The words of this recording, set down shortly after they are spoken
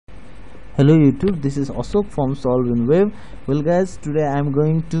Hello YouTube, this is Ashok from Solve Web. Well guys, today I am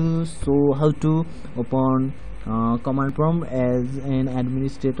going to show how to open command prompt as an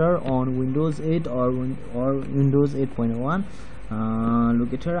administrator on Windows 8 or Windows 8.1.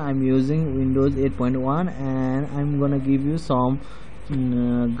 Look at here, I am using Windows 8.1 and I am gonna give you some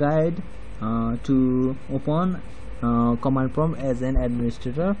guide to open command prompt as an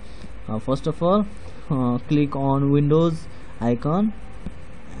administrator. First of all, click on Windows icon,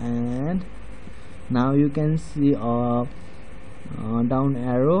 and now you can see a down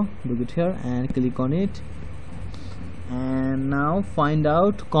arrow. Look at here and click on it, and now find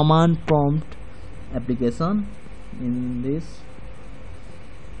out command prompt application in this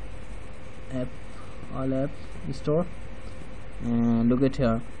all app store. And look at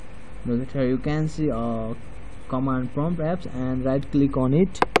here, you can see a command prompt apps, and right click on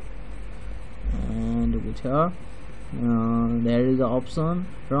it, and look at here, there is an option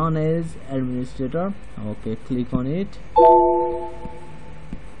run as administrator. Okay, click on it,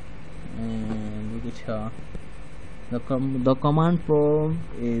 and look at here, the command prompt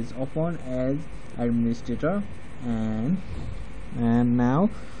is open as administrator. And now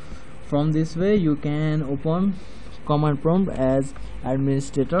from this way you can open command prompt as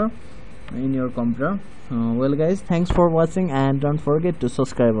administrator in your computer. Well guys, thanks for watching and don't forget to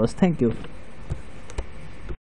subscribe us. Thank you.